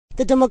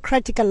The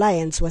Democratic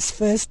Alliance was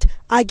first,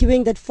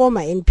 arguing that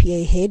former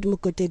NPA head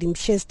Mokotedi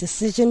Mshe's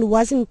decision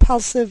was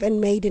impulsive and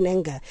made in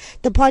anger.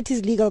 The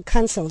party's legal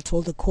counsel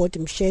told the court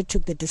Mshe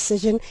took the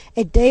decision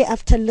a day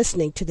after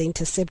listening to the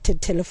intercepted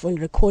telephone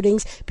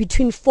recordings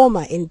between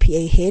former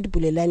NPA head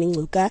Bulelani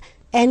Ngcuka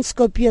and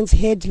Scorpions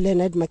head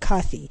Leonard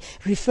McCarthy,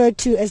 referred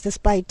to as the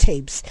spy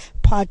tapes.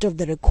 Part of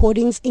the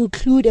recordings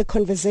include a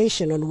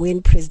conversation on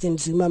when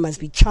President Zuma must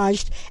be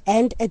charged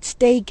and at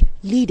stake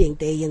leading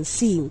the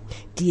ANC.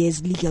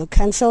 DA's legal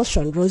counsel,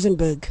 Sean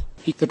Rosenberg.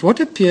 That what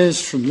appears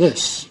from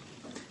this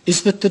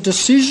is that the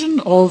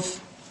decision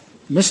of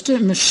Mr.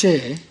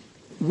 Mshe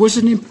was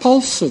an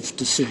impulsive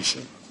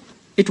decision.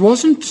 It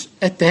wasn't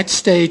at that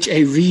stage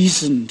a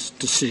reasoned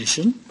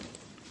decision.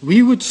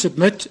 We would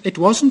submit it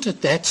wasn't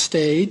at that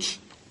stage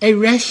a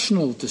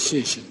rational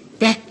decision,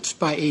 backed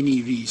by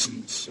any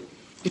reasons.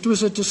 It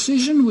was a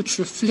decision which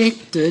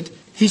reflected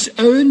his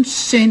own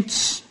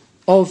sense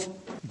of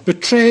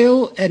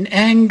betrayal and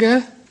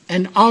anger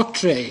and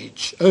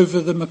outrage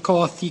over the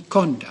McCarthy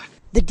conduct.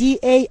 The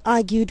DA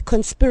argued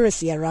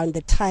conspiracy around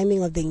the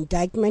timing of the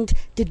indictment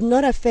did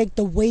not affect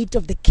the weight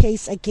of the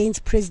case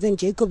against President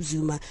Jacob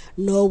Zuma,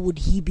 nor would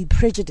he be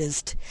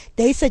prejudiced.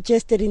 They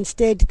suggested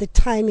instead the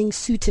timing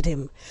suited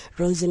him.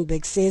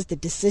 Rosenberg says the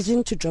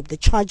decision to drop the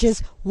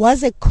charges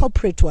was a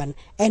corporate one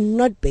and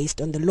not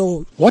based on the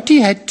law. What he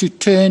had to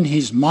turn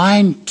his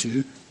mind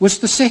to was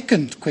the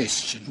second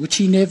question, which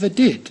he never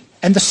did.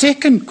 And the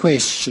second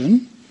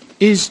question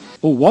is,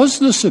 or was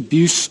this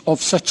abuse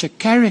of such a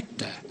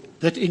character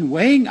that in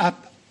weighing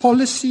up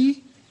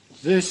policy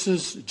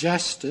versus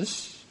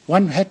justice,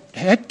 one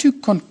had to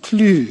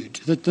conclude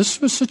that this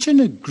was such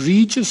an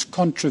egregious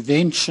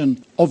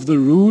contravention of the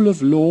rule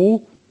of law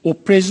or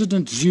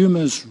President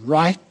Zuma's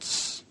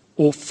rights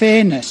or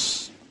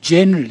fairness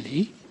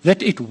generally,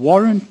 that it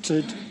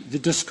warranted the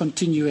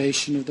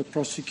discontinuation of the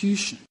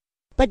prosecution.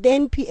 But the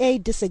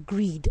NPA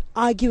disagreed,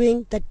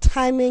 arguing that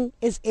timing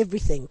is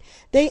everything.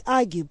 They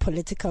argue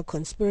political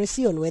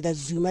conspiracy on whether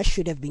Zuma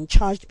should have been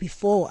charged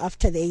before or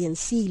after the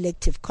ANC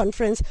elective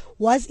conference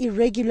was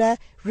irregular,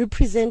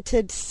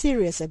 represented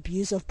serious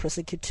abuse of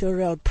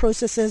prosecutorial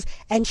processes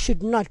and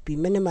should not be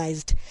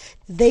minimized.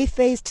 They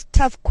faced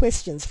tough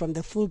questions from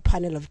the full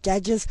panel of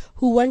judges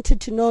who wanted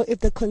to know if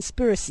the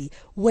conspiracy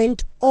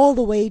went all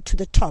the way to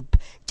the top.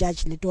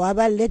 Judge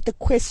Ledwaba led the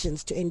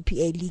questions to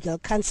NPA legal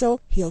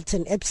counsel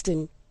Hilton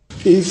Epstein.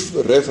 If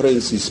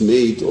reference is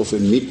made of a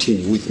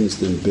meeting with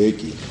Mr.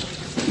 Mbeki,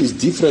 it's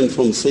different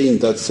from saying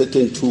that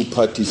certain two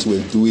parties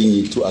were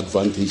doing it to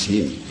advantage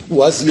him.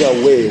 Was he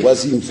aware?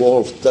 Was he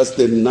involved? That's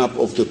the nub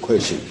of the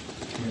question.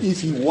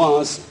 If he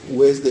was,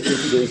 where's the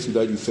evidence to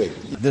that effect?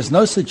 There's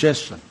no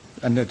suggestion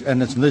and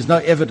there's no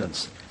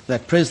evidence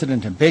that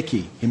President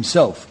Mbeki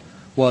himself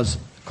was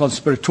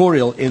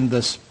conspiratorial in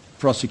this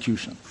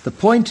prosecution. The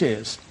point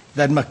is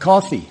that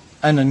McCarthy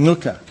and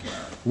Ngcuka,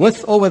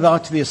 with or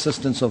without the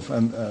assistance of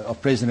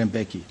President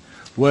Mbeki,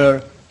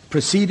 were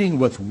proceeding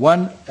with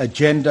one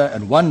agenda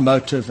and one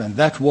motive, and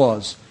that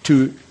was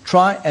to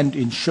try and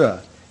ensure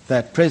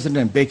that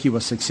President Mbeki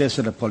was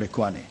successor to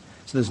Polokwane.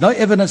 So there's no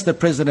evidence that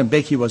President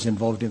Mbeki was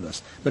involved in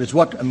this, but it's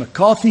what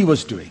McCarthy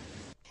was doing.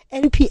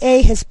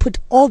 NPA has put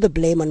all the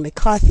blame on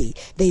McCarthy.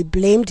 They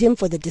blamed him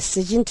for the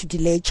decision to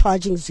delay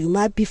charging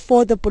Zuma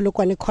before the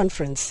Polokwane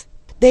conference.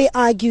 They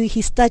argue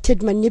he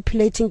started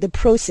manipulating the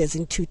process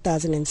in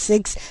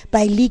 2006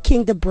 by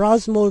leaking the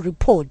Browsmore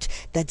report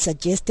that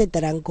suggested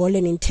that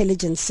Angolan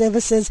intelligence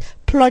services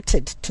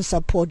plotted to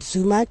support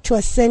Zuma to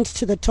ascend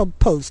to the top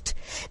post.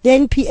 The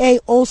NPA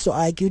also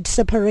argued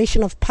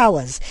separation of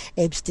powers.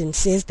 Epstein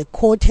says the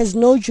court has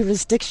no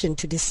jurisdiction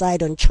to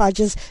decide on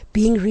charges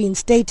being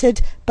reinstated,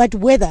 but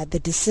whether the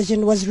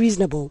decision was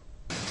reasonable.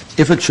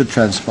 If it should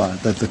transpire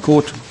that the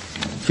court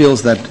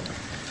feels that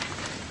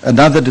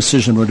another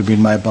decision would have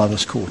been made by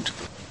this court,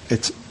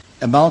 it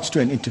amounts to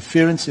an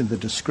interference in the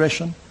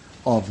discretion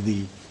of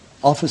the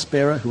office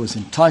bearer who is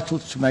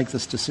entitled to make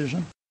this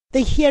decision. The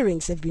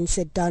hearings have been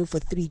set down for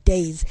 3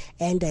 days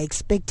and are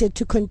expected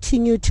to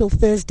continue till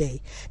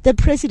Thursday. The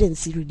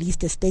presidency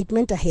released a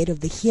statement ahead of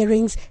the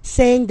hearings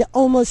saying the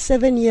almost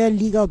 7-year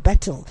legal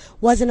battle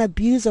was an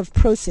abuse of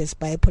process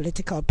by a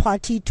political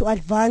party to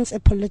advance a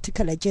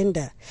political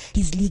agenda.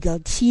 His legal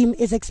team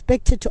is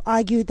expected to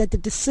argue that the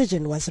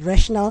decision was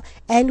rational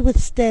and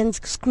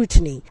withstands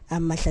scrutiny.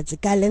 I'm Mahlatsi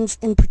Gallens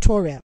in Pretoria.